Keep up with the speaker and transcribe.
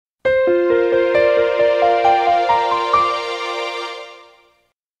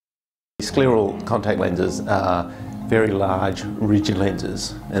scleral contact lenses are very large, rigid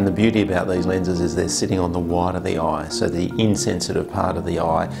lenses, and the beauty about these lenses is they're sitting on the white of the eye, so the insensitive part of the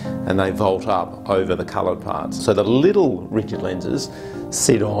eye, and they vault up over the coloured parts. So the little rigid lenses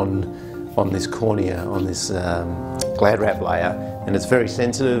sit on this cornea, on this glad wrap layer, and it's very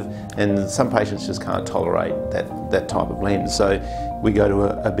sensitive, and some patients just can't tolerate that type of lens. So we go to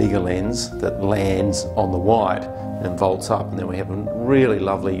a bigger lens that lands on the white and vaults up, and then we have a really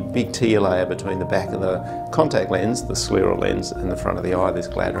lovely big tear layer between the back of the contact lens, the scleral lens, and the front of the eye, this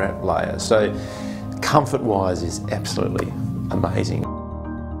glad wrap layer. So comfort-wise is absolutely amazing.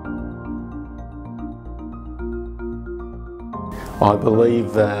 I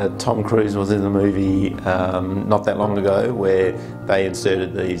believe Tom Cruise was in the movie not that long ago where they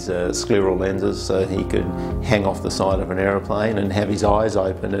inserted these scleral lenses so he could hang off the side of an aeroplane and have his eyes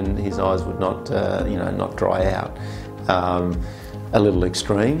open and his eyes would not, not dry out. A little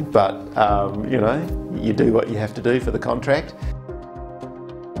extreme, but you do what you have to do for the contract.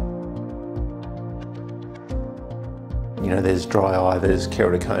 There's dry eye, there's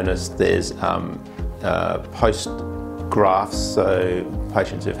keratoconus, there's post grafts, so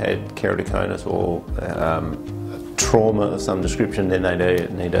patients who've had keratoconus or trauma of some description, then they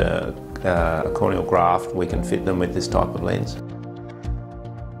need a corneal graft. We can fit them with this type of lens.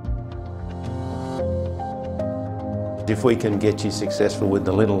 If we can get you successful with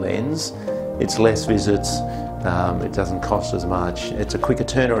the little lens, it's less visits, it doesn't cost as much, it's a quicker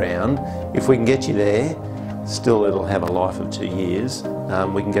turnaround. If we can get you there, still it'll have a life of 2 years,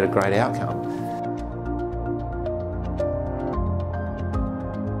 we can get a great outcome.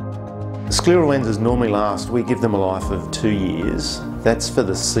 Scleral lenses normally last, we give them a life of 2 years. That's for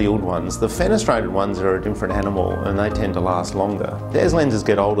the sealed ones. The fenestrated ones are a different animal and they tend to last longer. As lenses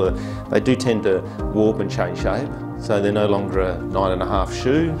get older, they do tend to warp and change shape. So they're no longer a 9.5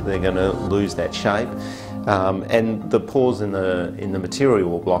 shoe, they're going to lose that shape. And the pores in the material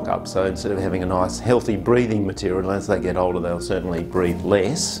will block up. So instead of having a nice healthy breathing material, as they get older they'll certainly breathe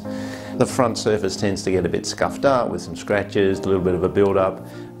less. The front surface tends to get a bit scuffed up with some scratches, a little bit of a build-up,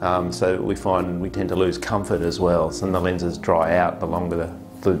 so we find we tend to lose comfort as well. So the lenses dry out the longer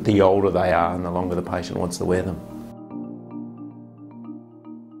the older they are and the longer the patient wants to wear them.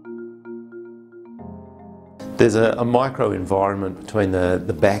 There's a micro environment between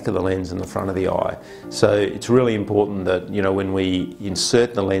the back of the lens and the front of the eye. So it's really important that when we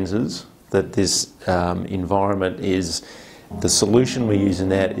insert the lenses, that this environment is, the solution we use in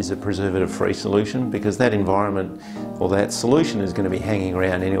that is a preservative-free solution, because that environment or that solution is going to be hanging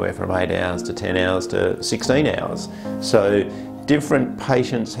around anywhere from 8 hours to 10 hours to 16 hours. So different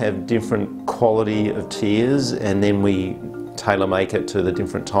patients have different quality of tears, and then we tailor-make it to the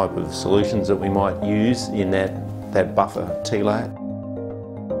different type of solutions that we might use in that buffer tear layer.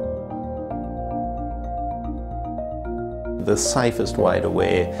 The safest way to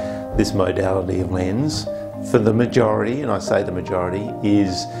wear this modality of lens, for the majority, and I say the majority,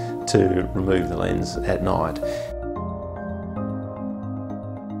 is to remove the lens at night.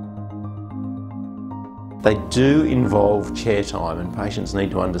 They do involve chair time, and patients need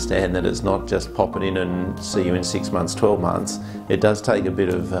to understand that it's not just pop it in and see you in 6 months, 12 months. It does take a bit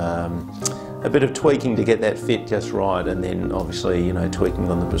of tweaking to get that fit just right, and then obviously tweaking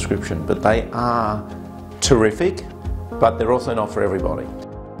on the prescription. But they are terrific, but they're also not for everybody.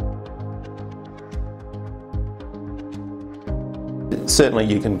 Certainly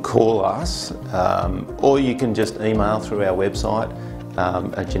you can call us, or you can just email through our website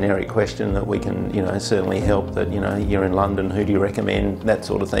a generic question that we can certainly help. That you're in London, who do you recommend, that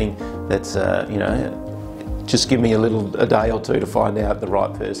sort of thing. That's just give me a day or two to find out the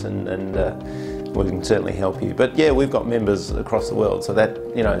right person, and we can certainly help you. But yeah, we've got members across the world, so that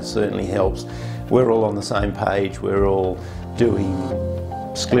certainly helps. We're all on the same page, we're all doing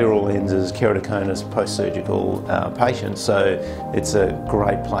scleral lenses, keratoconus, post-surgical patients, so it's a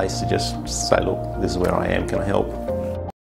great place to just say, look, this is where I am, can I help?